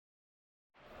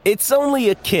It's only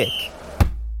a kick,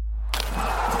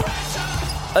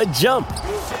 a jump,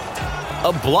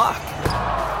 a block.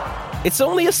 It's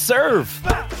only a serve.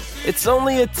 It's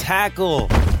only a tackle,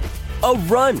 a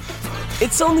run.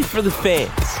 It's only for the fans.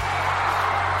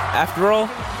 After all,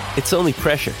 it's only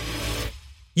pressure.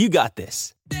 You got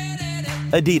this.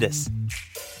 Adidas.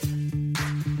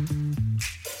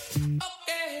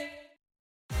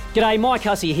 G'day, Mike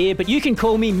Hussey here, but you can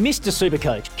call me Mr.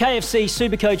 Supercoach. KFC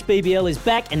Supercoach BBL is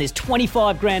back and there's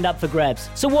 25 grand up for grabs.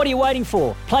 So what are you waiting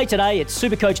for? Play today at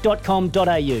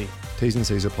supercoach.com.au. T's and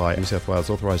C's apply. New South Wales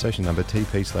authorisation number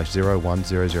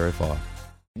TP/01005.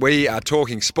 We are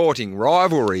talking sporting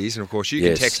rivalries, and of course you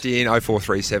can text in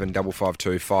 0437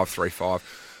 552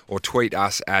 535 or tweet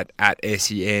us at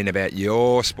SEN about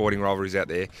your sporting rivalries out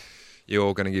there.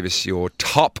 You're going to give us your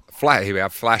here we are,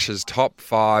 Flash's top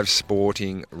 5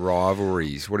 sporting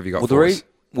rivalries. What have you got for us?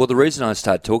 Well, the reason I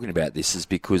started talking about this is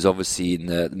because obviously in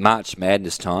the March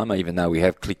Madness time, even though we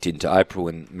have clicked into April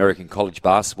in American college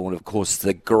basketball, and of course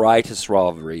the greatest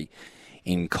rivalry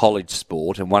in college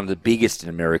sport and one of the biggest in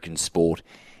American sport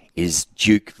is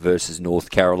Duke versus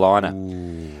North Carolina.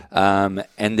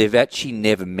 And they've actually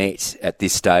never met at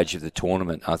this stage of the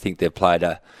tournament. I think they've played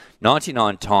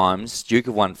 99 times. Duke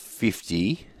have won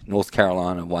 50. North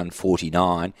Carolina won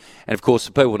 49. And, of course,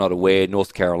 for people not aware,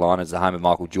 North Carolina is the home of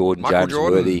Michael Jordan, James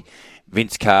Worthy,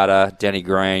 Vince Carter, Danny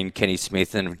Green, Kenny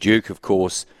Smith. And Duke, of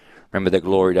course, remember the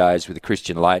glory days with the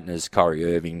Christian Leightoners,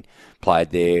 Kyrie Irving played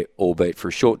there, albeit for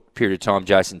a short period of time,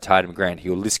 Jason Tatum, Grant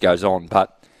Hill, the list goes on.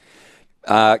 But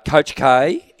Coach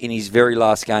K, in his very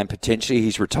last game, potentially,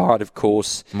 he's retired, of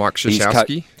course. Mike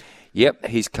Krzyzewski. Yep,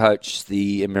 he's coached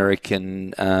the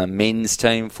American men's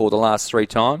team for the last 3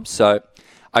 times. So,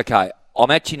 okay,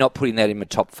 I'm actually not putting that in my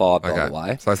top 5, by the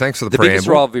way. So thanks for the biggest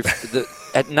preamble. rivalry,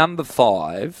 at number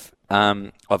 5,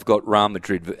 I've got Real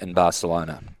Madrid and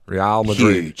Barcelona. Real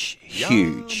Madrid.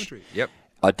 Huge. Yep.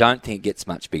 I don't think it gets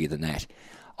much bigger than that.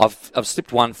 I've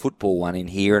slipped one football one in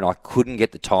here, and I couldn't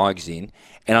get the Tigers in.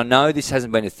 And I know this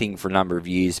hasn't been a thing for a number of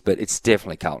years, but it's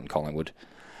definitely Carlton Collingwood.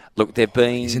 Look, they've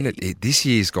been... Isn't it? This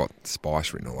year's got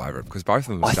spice written all over it because both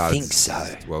of them started... I think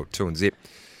so. Well, 2-0.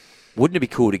 Wouldn't it be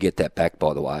cool to get that back,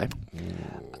 by the way?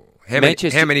 How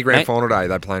many grand final day are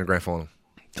they playing a grand final?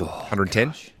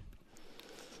 110?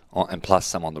 Oh, and plus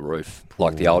some on the roof,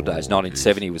 like the old days.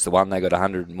 1970 was the one they got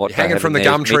 100 and what? Hanging from the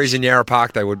gum trees in Yarra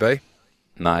Park, they would be.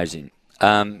 Amazing.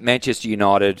 Manchester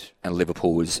United and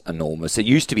Liverpool was enormous. It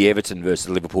used to be Everton versus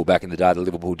Liverpool back in the day, the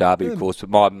Liverpool derby, of course, but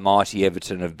my mighty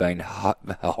Everton have been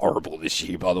horrible this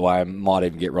year, by the way, and might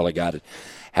even get relegated.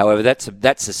 However,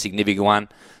 that's a significant one.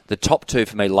 The top 2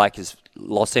 for me,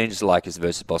 Los Angeles Lakers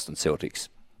versus Boston Celtics.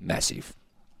 Massive.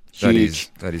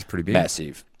 Huge. That is pretty big.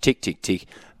 Massive. Tick, tick, tick.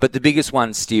 But the biggest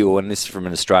one still, and this is from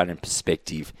an Australian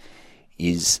perspective,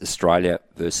 is Australia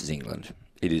versus England.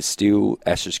 It is still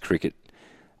Ashes cricket.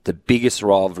 The biggest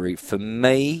rivalry for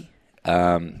me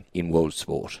in world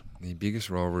sport. The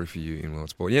biggest rivalry for you in world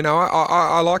sport. You know,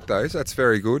 I like those. That's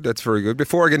very good.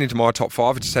 Before I get into my top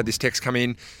 5, I just had this text come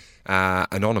in,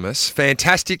 anonymous.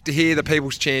 Fantastic to hear the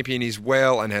People's Champion is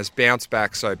well and has bounced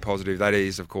back so positive. That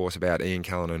is, of course, about Ian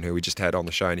Callanan, who we just had on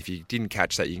the show. And if you didn't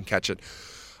catch that, you can catch it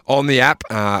on the app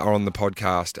or on the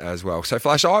podcast as well. So,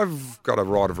 Flash, I've got a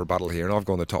right of rebuttal here, and I've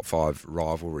gone the top 5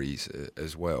 rivalries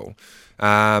as well.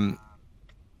 I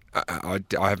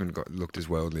haven't looked as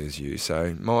worldly as you,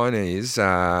 so mine is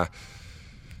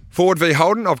Ford v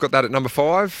Holden. I've got that at number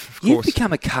 5. Of You've course.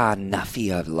 become a car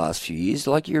nuffy over the last few years.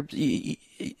 Like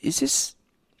is this?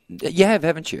 You have,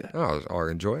 haven't you? Oh,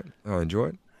 I enjoy it.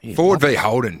 Yeah, Ford v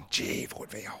Holden. Ford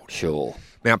v Holden. Sure.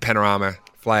 Mount Panorama,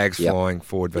 flags flying.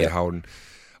 Ford v Holden.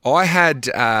 I had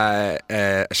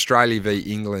Australia v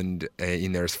England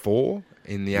in there as 4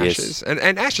 in the Ashes, and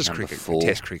Ashes Number cricket, 4,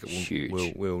 Test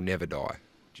cricket will never die.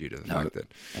 Due to the fact that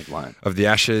it won't. Of the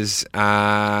Ashes.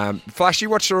 Flash, you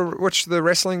watched the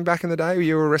wrestling back in the day? Were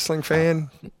you a wrestling fan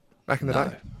back in the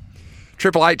day?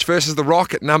 Triple H versus The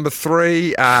Rock at number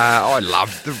 3. I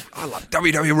love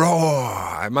WWE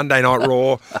Raw, Monday Night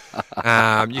Raw.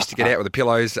 Used to get out with the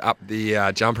pillows up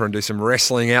the jumper and do some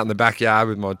wrestling out in the backyard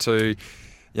with my 2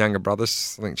 younger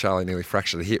brothers. I think Charlie nearly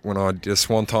fractured the hip when I did a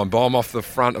swanton bomb off the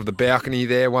front of the balcony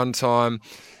there one time.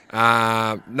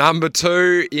 Number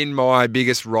 2 in my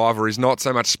biggest rivalries, not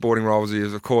so much sporting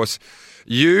rivalries, of course,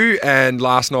 you and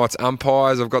last night's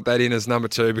umpires. I've got that in as number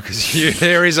 2 because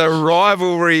there is a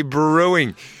rivalry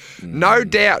brewing No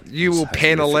doubt you will So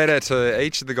pen a horrific. letter to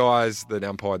each of the guys that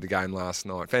umpired the game last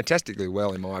night. Fantastically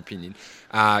well, in my opinion.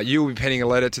 You will be penning a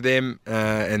letter to them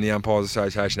and the Umpires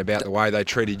Association about the way they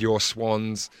treated your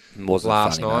Swans Wasn't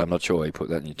last funny, mate. night. I'm not sure why you put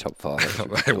that in your top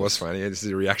 5. It was funny. This is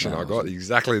the reaction I got.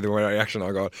 Exactly the reaction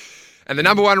I got. And the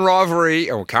number one rivalry,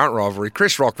 or current rivalry,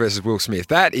 Chris Rock versus Will Smith.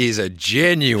 That is a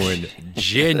genuine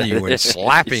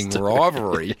slapping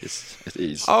rivalry. Yes, it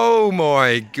is. Oh,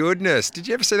 my goodness. Did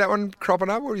you ever see that one cropping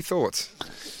up? What are your thoughts?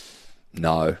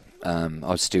 No.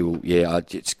 I still,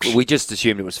 we just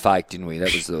assumed it was fake, didn't we?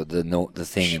 That was the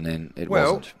thing, and then it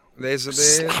wasn't.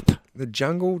 The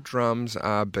jungle drums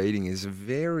are beating is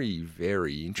very,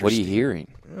 very interesting. What are you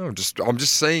hearing? I'm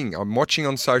just seeing. I'm watching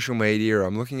on social media.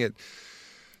 I'm looking at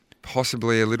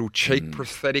possibly a little cheek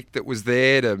prosthetic that was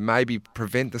there to maybe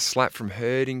prevent the slap from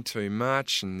hurting too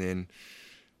much, and then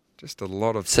just a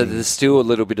lot of. So things. there's still a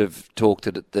little bit of talk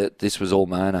that this was all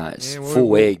mayonnaise, Yeah,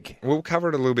 full egg. We'll cover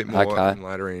it a little bit more Okay.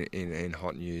 later in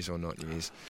hot news or not news.